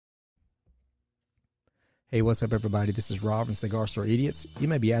Hey, what's up, everybody? This is Rob from Cigar Store Idiots. You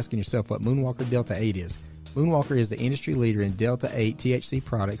may be asking yourself what Moonwalker Delta 8 is. Moonwalker is the industry leader in Delta 8 THC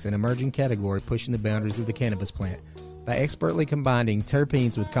products, an emerging category pushing the boundaries of the cannabis plant. By expertly combining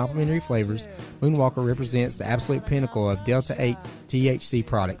terpenes with complementary flavors, Moonwalker represents the absolute pinnacle of Delta 8 THC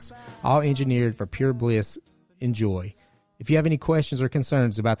products, all engineered for pure bliss. Enjoy. If you have any questions or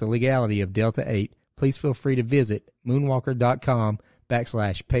concerns about the legality of Delta 8, please feel free to visit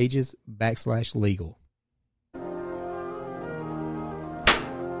moonwalker.com/pages/legal.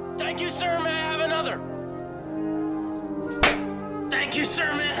 Thank you, sir. May I have another? Thank you,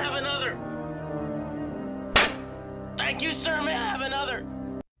 sir. May I have another? Thank you, sir. May I have another?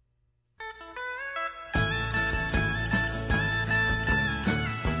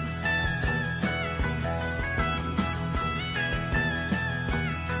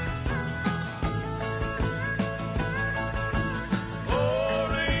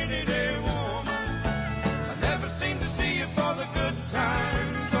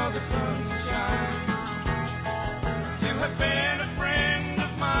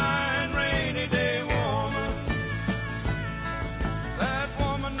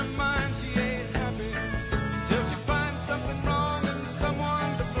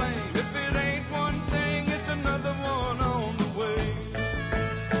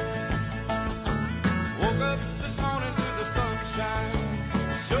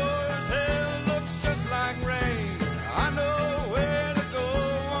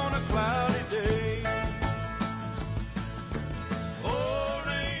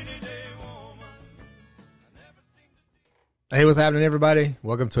 Hey, what's happening, everybody?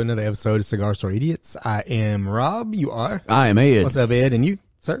 Welcome to another episode of Cigar Store Idiots. I am Rob. You are? I am Ed. What's up, Ed? And you,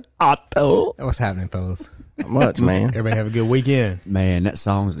 sir? Otto. What's happening, fellas? Not much, man. Everybody have a good weekend. Man, that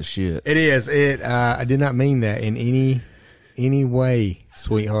song's the shit. It is. I did not mean that in any way,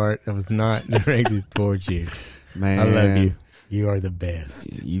 sweetheart. That was not directed towards you. Man, I love you. You are the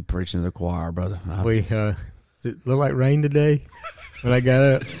best. You preaching to the choir, brother. Does it look like rain today? When I got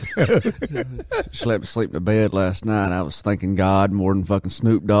up, Slept asleep in the bed last night. I was thanking God more than fucking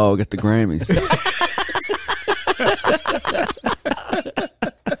Snoop Dogg at the Grammys.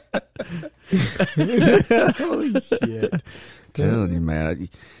 Holy shit. Telling you, man.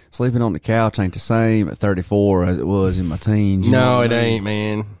 Sleeping on the couch ain't the same at 34 as it was in my teens. You know No, what it I mean? ain't,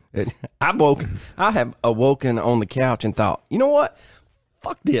 man. I have awoken on the couch and thought, you know what?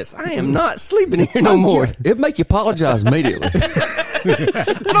 Fuck this. I am not sleeping here no more. It'd make you apologize immediately.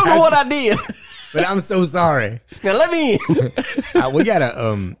 I don't know what I did. But I'm so sorry. Now let me in. We got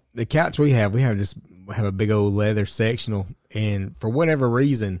the couch we have a big old leather sectional, and for whatever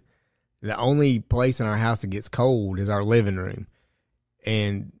reason, the only place in our house that gets cold is our living room,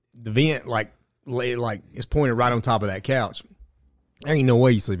 and the vent like is pointed right on top of that couch. There ain't no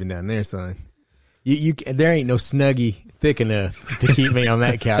way you sleeping down there, son. You there ain't no Snuggie thick enough to keep me on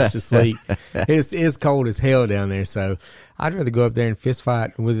that couch to sleep. It's cold as hell down there, so I'd rather go up there and fist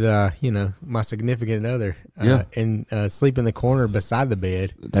fight with my significant other and sleep in the corner beside the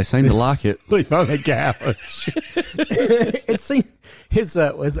bed. They seem to like it. Sleep on the couch. It seems as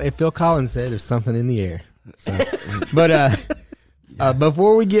Phil Collins said, there's something in the air. So, but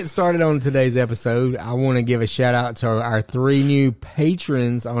before we get started on today's episode, I want to give a shout out to our 3 new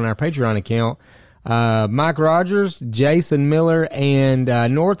patrons on our Patreon account. Mike Rogers, Jason Miller, and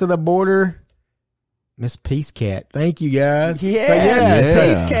north of the border, Miss Peace Cat. Thank you, guys. Peace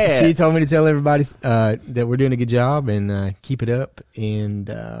Cat. She told me to tell everybody that we're doing a good job and keep it up.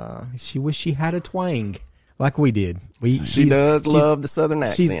 And she wished she had a twang like we did. She does love the southern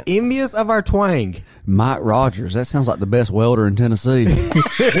accent. She's envious of our twang. Mike Rogers. That sounds like the best welder in Tennessee.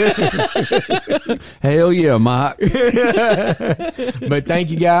 Hell yeah, Mike. But thank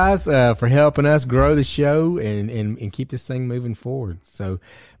you guys for helping us grow the show and keep this thing moving forward. So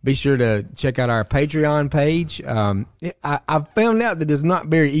be sure to check out our Patreon page. I've found out that it's not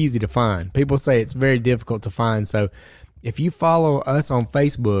very easy to find. People say it's very difficult to find. So if you follow us on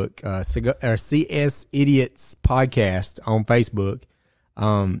Facebook, our CS Idiots podcast on Facebook,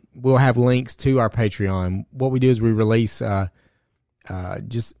 we'll have links to our Patreon. What we do is we release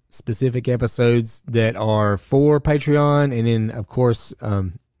just specific episodes that are for Patreon, and then of course I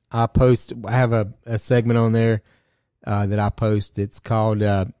have a segment on there that I post. It's called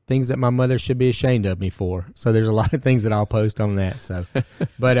Things That My Mother Should Be Ashamed of Me For. So there's a lot of things that I'll post on that. So,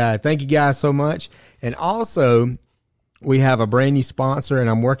 but thank you guys so much, and also we have a brand new sponsor, and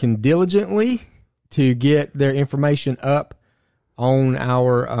I'm working diligently to get their information up on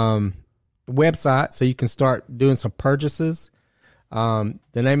our website so you can start doing some purchases. The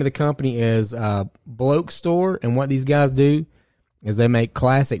name of the company is Bloke Store, and what these guys do is they make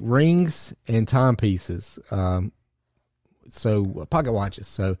classic rings and timepieces. So pocket watches.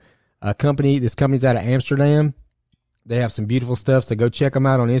 So this company's out of Amsterdam. They have some beautiful stuff. So go check them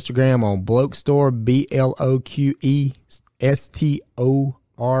out on Instagram on Bloke Store,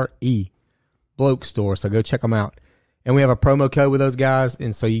 BLOQESTORE, Bloke Store. So go check them out. And we have a promo code with those guys,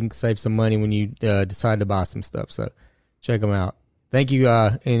 and so you can save some money when you decide to buy some stuff. So check them out. Thank you,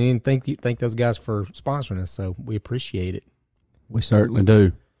 and thank those guys for sponsoring us. So we appreciate it. We certainly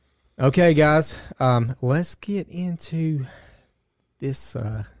do. Okay, guys, let's get into this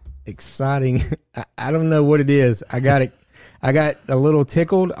exciting. I don't know what it is. I got a little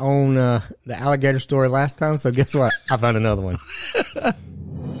tickled on the alligator story last time. So guess what? I found another one.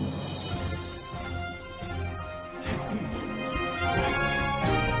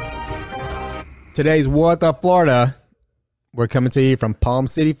 Today's What the Florida. We're coming to you from Palm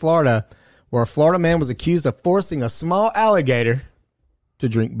City, Florida, where a Florida man was accused of forcing a small alligator to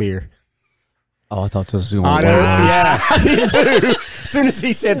drink beer. Oh, I thought this was going I to know, work. yeah. As soon as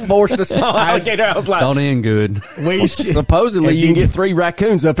he said forced a small alligator, I was like, Don't end good. We should, supposedly you can get 3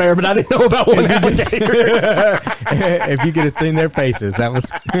 raccoons up there, but I didn't know about one alligator. if you could have seen their faces, that was.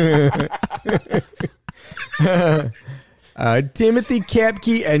 Timothy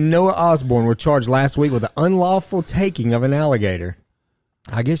Kepke and Noah Osborne were charged last week with the unlawful taking of an alligator.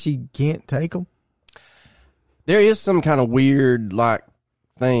 I guess you can't take them. There is some kind of weird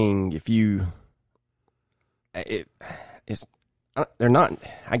thing if you. They're not.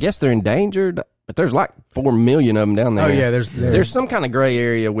 I guess they're endangered, but there's 4 million of them down there. Oh yeah, there's some kind of gray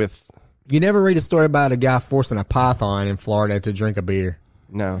area with. You never read a story about a guy forcing a python in Florida to drink a beer.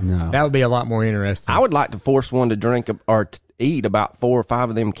 No. That would be a lot more interesting. I would like to force one to drink or eat about 4 or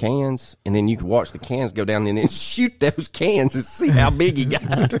 5 of them cans, and then you could watch the cans go down and then shoot those cans and see how big he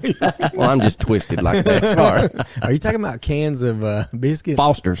got. Well, I'm just twisted like that. Sorry. Are you talking about cans of biscuits?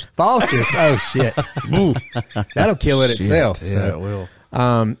 Foster's. Foster's. Oh shit. That'll kill it itself. Yeah, So. it will.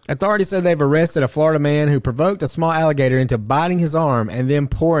 Authorities said they've arrested a Florida man who provoked a small alligator into biting his arm and then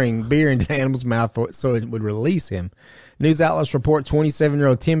pouring beer into the animal's mouth so it would release him. News outlets report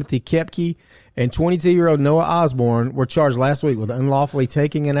 27-year-old Timothy Kepke and 22-year-old Noah Osborne were charged last week with unlawfully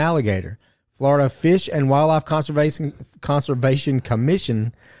taking an alligator. Florida Fish and Wildlife Conservation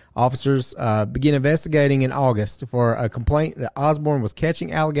Commission officers began investigating in August for a complaint that Osborne was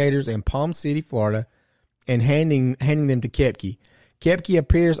catching alligators in Palm City, Florida, and handing them to Kepke. Kepke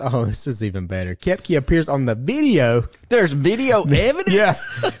appears. Oh, this is even better. Kepke appears on the video. There's video evidence? Yes.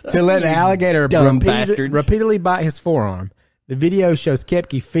 To let the alligator dumb bastards. repeatedly bite his forearm. The video shows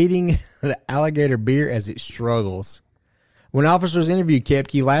Kepke feeding the alligator beer as it struggles. When officers interviewed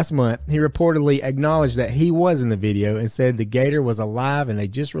Kepke last month, he reportedly acknowledged that he was in the video and said the gator was alive and they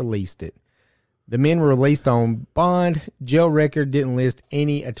just released it. The men were released on bond. Jail record didn't list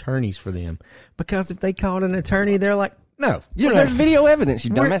any attorneys for them. Because if they called an attorney, they're like, no, there's video evidence,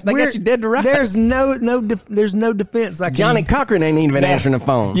 you dumbass. They got you dead to rights. There's no defense. Johnny Cochran ain't even answering the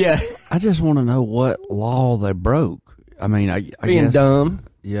phone. Yeah. I just want to know what law they broke. I mean, I Being guess, dumb.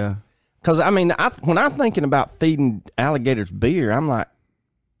 Yeah. Because, when I'm thinking about feeding alligators beer, I'm like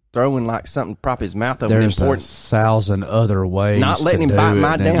throwing something prop his mouth over There's important. 1,000 other ways. Not letting to him bite do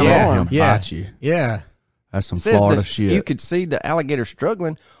my it than damn let arm. him Yeah. bite you. Yeah. That's some Says Florida that shit. you could see the alligator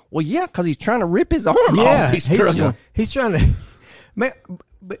struggling. Well, yeah, because he's trying to rip his arm Yeah. off. He's struggling. He's trying to. Man,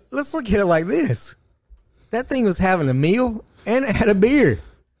 but let's look at it like this. That thing was having a meal and it had a beer.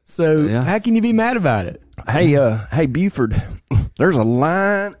 So Yeah. how can you be mad about it? Hey, Buford, there's a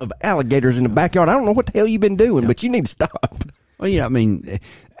line of alligators in the backyard. I don't know what the hell you've been doing, but you need to stop. Well, yeah, I mean,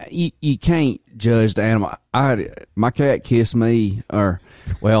 you can't judge the animal. My cat kissed me, I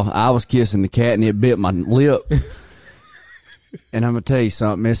was kissing the cat and it bit my lip. And I'm gonna tell you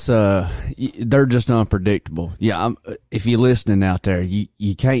something. It's they're just unpredictable. Yeah, if you're listening out there,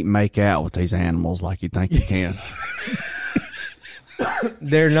 you can't make out with these animals like you think you can.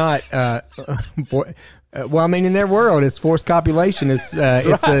 They're not. Well, I mean, in their world, it's forced copulation. It's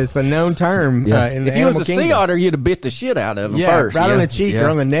it's a known term Yeah. in the If you was animal a kingdom. sea otter, you'd have bit the shit out of him Yeah, first. right on yeah. the cheek Yeah. or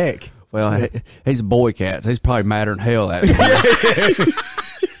on the neck. Well, he's a boy cat, so he's probably madder than hell at me.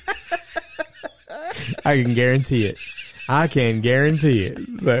 I can guarantee it. I can guarantee it.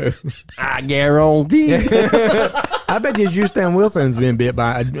 So I guarantee. I bet you Justin Wilson's been bit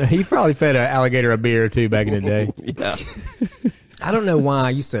by. He probably fed an alligator a beer or two back in the day. Yeah. I don't know why I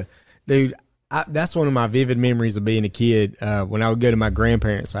used to, dude. That's one of my vivid memories of being a kid. When I would go to my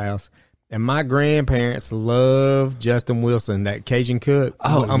grandparents' house, And my grandparents love Justin Wilson, that Cajun cook.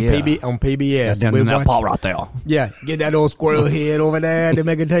 Oh, on yeah. on PBS. Down We in that watch- pot right there. Yeah, get that old squirrel head over there to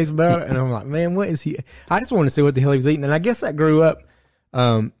make it taste better. And I'm like, man, what is he? I just want to see what the hell he was eating. And I guess I grew up.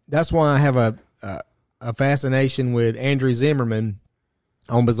 That's why I have a fascination with Andrew Zimmerman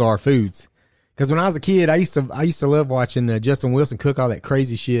on Bizarre Foods. Because when I was a kid, I used to love watching Justin Wilson cook all that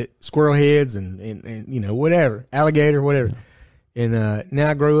crazy shit, squirrel heads and you know, whatever, alligator, whatever. Yeah. And now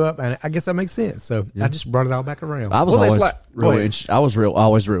I grew up, and I guess that makes sense. So I just brought it all back around. I was Well, it's always like- real. go ahead.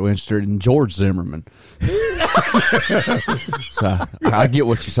 Always real interested in George Zimmerman. So I get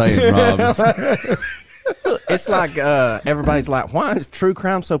what you're saying, Rob. It's like everybody's like, why is true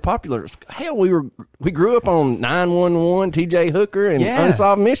crime so popular? Hell, we grew up on 911, T.J. Hooker, and Yeah.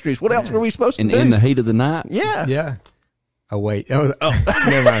 Unsolved Mysteries. What else were we supposed to And do? in the heat of the night. Yeah. Yeah. Oh wait. That was,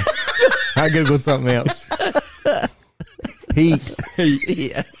 never mind. I googled something else. Heat.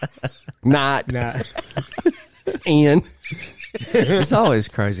 Yeah. Night. Nah. In. It's always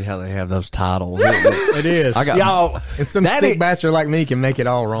crazy how they have those titles. It is. I got Y'all. and some that sick is- bastard like me can make it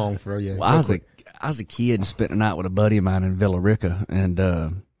all wrong for you. Well, I was a kid and spent a night with a buddy of mine in Villa Rica, and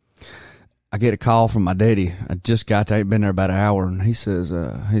I get a call from my daddy. I just got there, been there about an hour, and he says,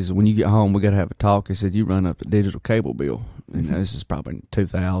 when you get home, we got to have a talk. He said, you run up the digital cable bill. And this is probably in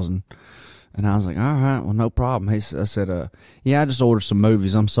 2000. And I was like, all right, well, no problem. I said, yeah, I just ordered some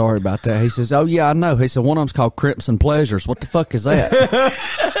movies. I'm sorry about that. He says, oh, yeah, I know. He said, one of them's called Crimson Pleasures. What the fuck is that?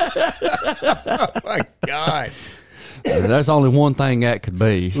 Oh my God. There's only one thing that could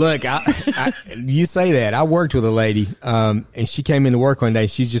be. Look, you say that. I worked with a lady, and she came into work one day.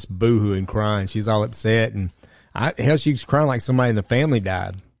 She's just boohooing, crying. She's all upset, and hell, she was crying like somebody in the family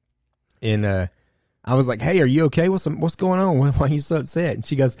died. And I was like, "Hey, are you okay? What's going on? Why are you so upset?" And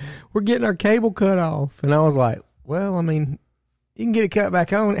she goes, "We're getting our cable cut off." And I was like, "Well, I mean, you can get it cut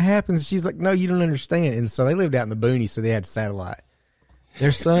back on. It happens." She's like, "No, you don't understand." And so they lived out in the boonies, so they had satellite.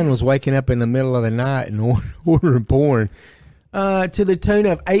 Their son was waking up in the middle of the night and ordering porn to the tune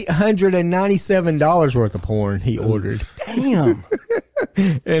of $897 worth of porn he ordered. Damn.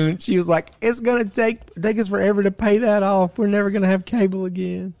 And she was like, it's going to take us forever to pay that off. We're never going to have cable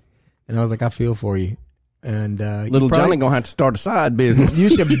again. And I was like, I feel for you. And Little Johnny gonna have to start a side business. you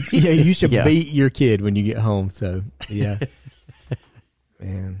should Yeah. beat your kid when you get home. So, yeah.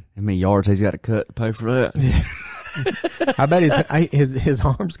 Man. How many yards he's got to cut to pay for that? I bet his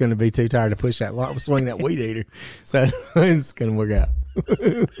arm's going to be too tired to push that swing that weed eater. So it's going to work out.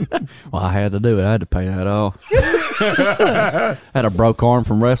 Well, I had to do it. I had to pay that off. Had a broke arm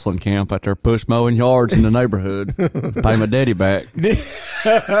from wrestling camp out there push mowing yards in the neighborhood. Pay my daddy back.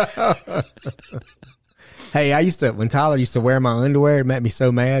 Hey, when Tyler used to wear my underwear, it made me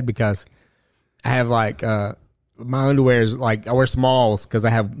so mad because I have my underwear is like, I wear smalls because I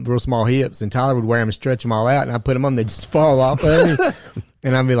have real small hips, and Tyler would wear them and stretch them all out, and I put them on, they just fall off of me.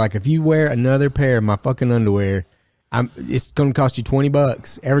 And I'd be like, if you wear another pair of my fucking underwear, it's going to cost you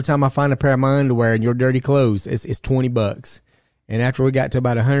 $20. Every time I find a pair of my underwear in your dirty clothes, it's $20. And after we got to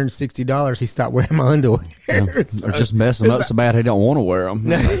about $160, he stopped wearing my underwear. They're just messing up so bad he don't want to wear them.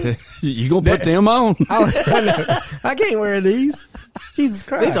 You gonna put them on? I can't wear these. Jesus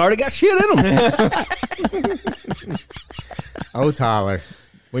Christ. He's already got shit in them. Oh, Tyler.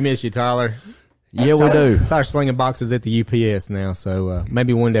 We miss you, Tyler. Yeah, we do. Tyler's slinging boxes at the UPS now, so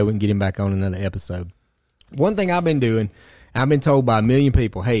maybe one day we can get him back on another episode. One thing I've been doing, I've been told by a million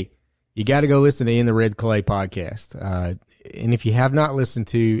people, hey, you got to go listen to In the Red Clay podcast. And if you have not listened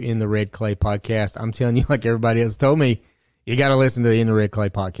to In the Red Clay podcast, I'm telling you, like everybody else told me, you got to listen to the In the Red Clay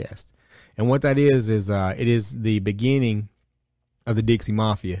podcast. And what that is it is the beginning of the Dixie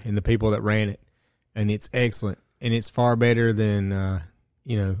Mafia and the people that ran it. And it's excellent. And it's far better than,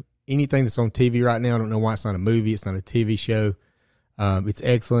 anything that's on TV right now. I don't know why it's not a movie. It's not a TV show. It's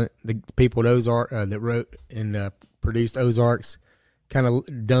excellent. The people at Ozark that wrote and produced Ozarks kind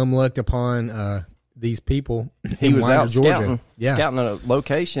of dumb lucked upon these people. He in was Winder, out Georgia. scouting a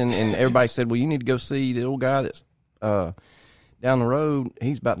location, and everybody said, well, you need to go see the old guy that's down the road.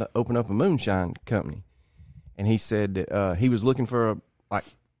 He's about to open up a moonshine company. And he said that, he was looking for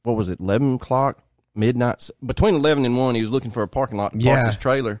 11 o'clock, midnight, between 11 and 1, he was looking for a parking lot to park his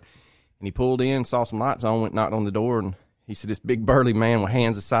trailer. And he pulled in, saw some lights on, went knocked on the door, and he said this big burly man with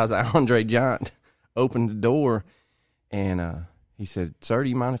hands the size of Andre Giant opened the door, and he said, sir, do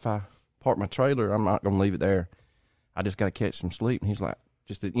you mind if I park my trailer? I'm not going to leave it there. I just got to catch some sleep. And he's like,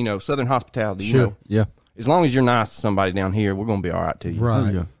 Southern hospitality. Sure. Yeah. As long as you're nice to somebody down here, we're going to be all right to you.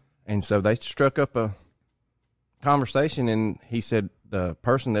 Right. Yeah. And so they struck up a conversation, and he said, the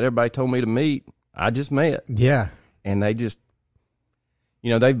person that everybody told me to meet, I just met. Yeah. And they just,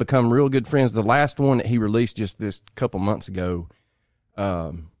 they've become real good friends. The last one that he released just this couple months ago,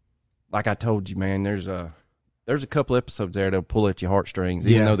 like I told you, man, there's a couple episodes there that'll pull at your heartstrings,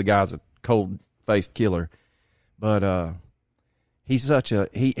 even though the guy's a cold-faced killer. But he's such a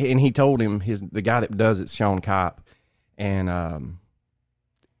he told him the guy that does it's Sean Kopp, and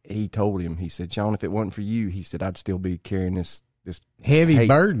he told him, he said, Sean, if it wasn't for you, he said, I'd still be carrying this heavy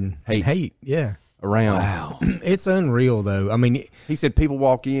burden, hate, yeah, around. Wow. It's unreal though. I mean, he said people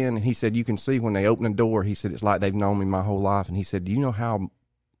walk in, and he said you can see when they open the door. He said it's like they've known me my whole life, and he said, do you know how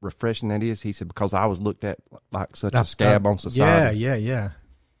refreshing that is? He said because I was looked at like such a scab on society. Yeah.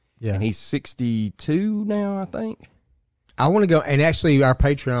 And he's 62 now, I think. I want to go, and actually, our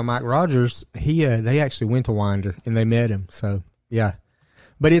Patreon, Mike Rogers, they actually went to Winder and they met him. So yeah,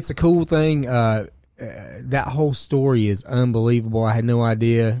 but it's a cool thing. That whole story is unbelievable. I had no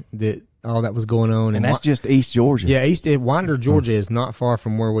idea that all that was going on, and that's just East Georgia. Yeah, Winder, Georgia is not far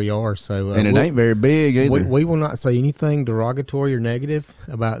from where we are. So and it ain't very big either. We will not say anything derogatory or negative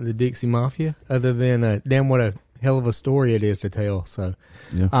about the Dixie Mafia, other than damn what a hell of a story it is to tell. So,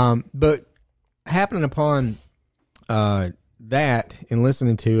 but happening upon that and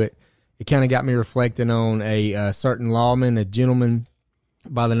listening to it, it kind of got me reflecting on a certain lawman, a gentleman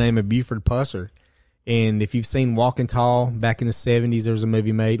by the name of Buford Pusser. And if you've seen Walking Tall back in the 70s, there was a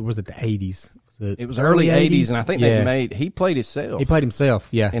movie made. Was it the 80s? It was early 80s, and I think he played himself. He played himself,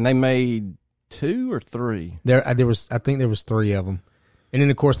 yeah. And they made 2 or 3. I think there was 3 of them. And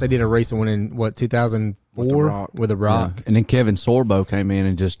then, of course, they did a recent one in, 2004? With The Rock. Yeah. And then Kevin Sorbo came in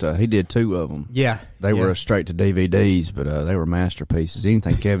and just, he did 2 of them. Yeah. They were straight to DVDs, but they were masterpieces.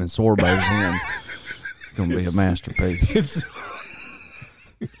 Anything Kevin Sorbo's in, going to be a masterpiece.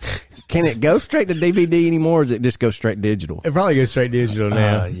 Can it go straight to DVD anymore, or does it just go straight digital? It probably goes straight digital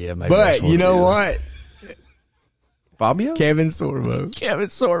now. Yeah, maybe. But you know what? Fabio? Kevin Sorbo. Kevin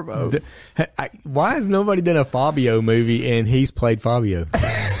Sorbo. Why has nobody done a Fabio movie and he's played Fabio?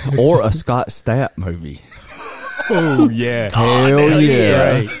 Or a Scott Stapp movie. Oh, yeah. Hell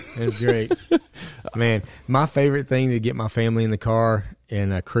yeah. That's great. Man, my favorite thing to get my family in the car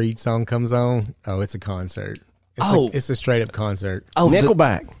and a Creed song comes on, it's a concert. It's a straight up concert. Oh,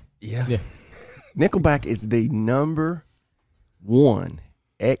 Nickelback. Yeah. Nickelback is the number 1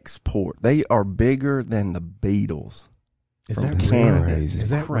 export. They are bigger than the Beatles. Is that Canada? Real? Is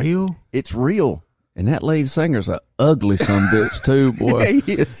that real? It's real. And that lead singer's a ugly son bitch too, boy. Yeah,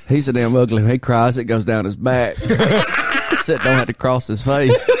 he is. He's a damn ugly. He cries, it goes down his back. Sit don't have to cross his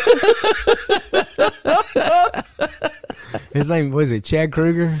face. His name was it Chad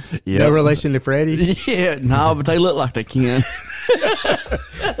Kruger? Yep. No relation to Freddie. Yeah, no, but they look like they can.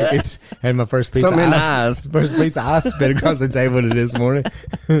 Had my first piece of ice. First piece of ice spit across the table this morning.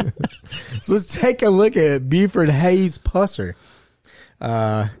 So let's take a look at Buford Hayes Pusser.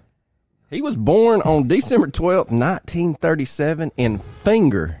 He was born on December 12th, 1937 in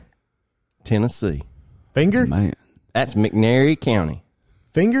Finger, Tennessee. Finger? Man. That's McNairy County.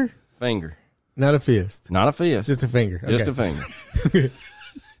 Finger? Finger. Not a fist. Not a fist. Just a finger. Just Okay. a finger.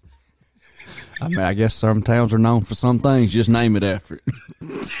 I mean, I guess some towns are known for some things. Just name it after it.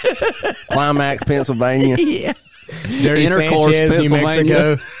 Climax, Pennsylvania. Yeah. Dirty Intercourse, Sanchez, New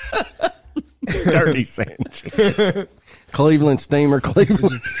Pennsylvania. Mexico. Dirty Sanchez. Cleveland Steamer,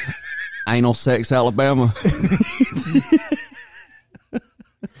 Cleveland. Anal Sex, Alabama.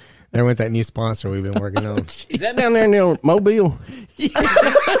 There went that new sponsor we've been working on. Is that down there in Mobile?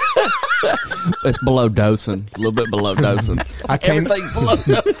 It's below Dothan. A little bit below Dothan. I came below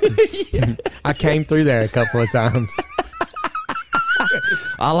Dothan. I came through there a couple of times.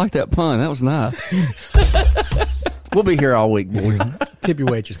 I like that pun. That was nice. We'll be here all week, boys. Tip your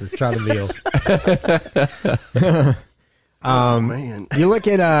waitresses. Try the meal. Man. You look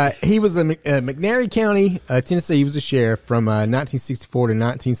at he was a McNairy County, Tennessee. He was a sheriff from 1964 to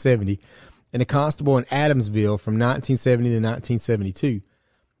 1970, and a constable in Adamsville from 1970 to 1972.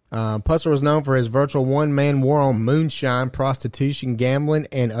 Pusser was known for his virtual one-man war on moonshine, prostitution, gambling,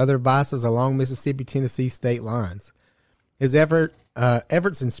 and other vices along Mississippi-Tennessee state lines. His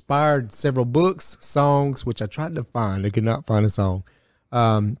efforts inspired several books, songs, which I tried to find. I could not find a song.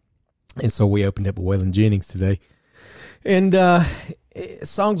 And so we opened up a Waylon Jennings today. And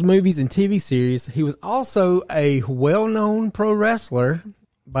songs, movies, and TV series. He was also a well-known pro wrestler,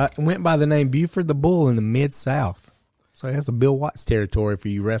 but went by the name Buford the Bull in the Mid-South. So that's a Bill Watts territory for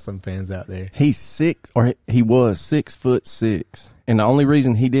you wrestling fans out there. He was 6'6", and the only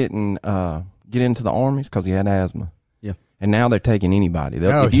reason he didn't get into the Army is because he had asthma. Yeah. And now they're taking anybody.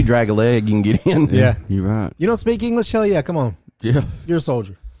 Oh, if you drag a leg, you can get in. Yeah. You're right. You don't speak English? Hell yeah, come on. Yeah. You're a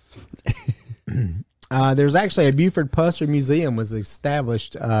soldier. There's actually a Buford Pusser Museum was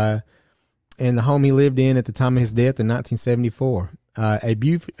established in the home he lived in at the time of his death in 1974. A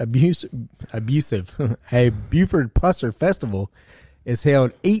Buford Pusser Festival is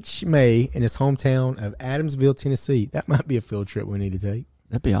held each May in his hometown of Adamsville, Tennessee. That might be a field trip we need to take.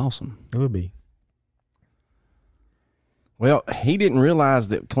 That'd be awesome. It would be. Well, he didn't realize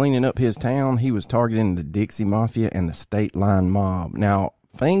that cleaning up his town, he was targeting the Dixie Mafia and the State Line Mob. Now,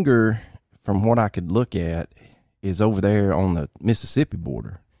 Finger, from what I could look at, is over there on the Mississippi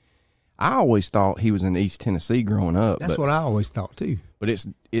border. I always thought he was in East Tennessee growing up. That's what I always thought too. But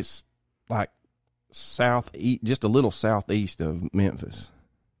it's like southeast, just a little southeast of Memphis.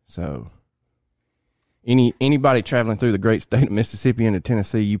 So anybody traveling through the great state of Mississippi into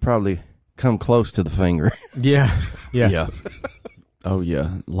Tennessee, you probably come close to the Finger. Yeah. Oh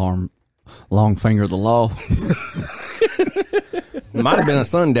yeah, long finger of the law. Might have been a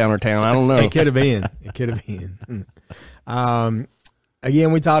sundowner town. I don't know. It could have been.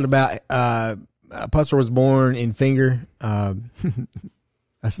 Again, we talked about Pusser was born in Finger. Sorry,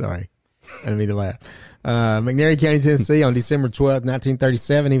 I didn't mean to laugh. McNairy County, Tennessee, on December 12th,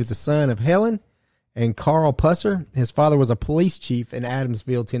 1937. He was the son of Helen and Carl Pusser. His father was a police chief in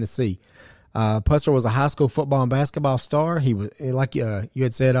Adamsville, Tennessee. Pusser was a high school football and basketball star. He was, like you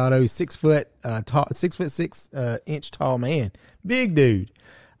had said, Otto, 6 foot tall, 6'6" tall man, big dude.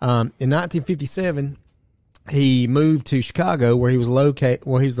 In 1957, he moved to Chicago, where he was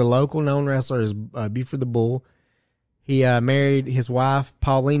the local known wrestler as Buford the Bull. He married his wife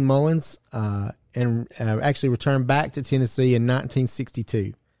Pauline Mullins, and actually returned back to Tennessee in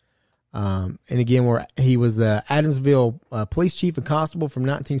 1962. And again, he was the Adamsville police chief and constable from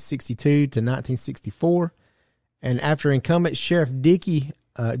 1962 to 1964. And after incumbent Sheriff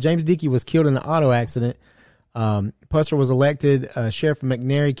James Dickey was killed in an auto accident, Pusser was elected sheriff of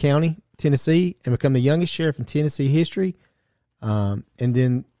McNairy County, Tennessee, and become the youngest sheriff in Tennessee history. And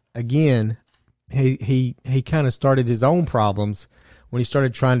then again, he kind of started his own problems when he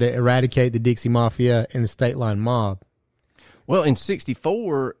started trying to eradicate the Dixie Mafia and the State Line Mob. Well, in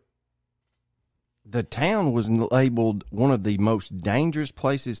 1964, the town was labeled one of the most dangerous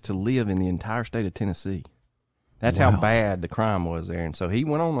places to live in the entire state of Tennessee. That's how bad the crime was there. And so he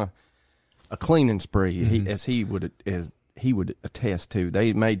went on a cleaning spree, as he would attest to.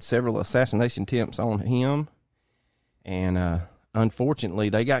 They made several assassination attempts on him, and unfortunately,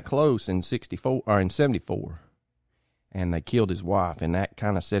 they got close in 74, and they killed his wife, and that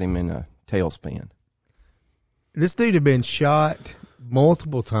kind of set him in a tailspin. This dude had been shot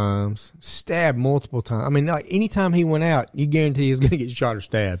multiple times, stabbed multiple times. I mean, like, anytime he went out, you guarantee he was going to get shot or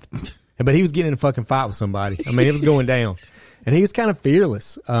stabbed. But he was getting in a fucking fight with somebody. I mean, it was going down, and he was kind of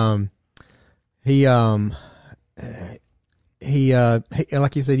fearless. He like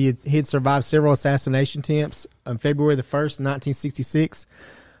you said, he had survived several assassination attempts. On February the 1st, 1966,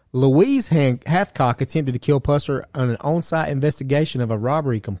 Louise Hathcock attempted to kill Pusser on an on-site investigation of a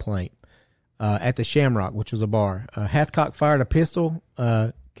robbery complaint at the Shamrock, which was a bar. Hathcock fired a pistol,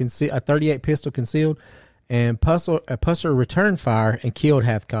 a .38 pistol concealed, and Pusser returned fire and killed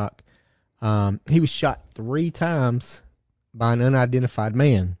Hathcock. He was shot 3 times by an unidentified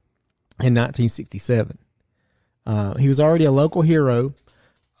man in 1967. He was already a local hero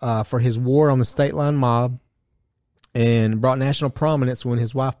for his war on the State Line Mob, and brought national prominence when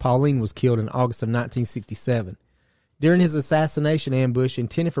his wife Pauline was killed in August of 1967. During his assassination ambush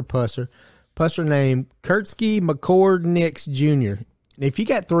intended for Pusser named Kurtzky McCord Nix Jr. If you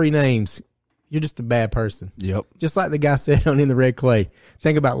got 3 names, you're just a bad person. Yep. Just like the guy said on In the Red Clay.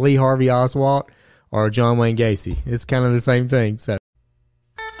 Think about Lee Harvey Oswald or John Wayne Gacy. It's kind of the same thing. So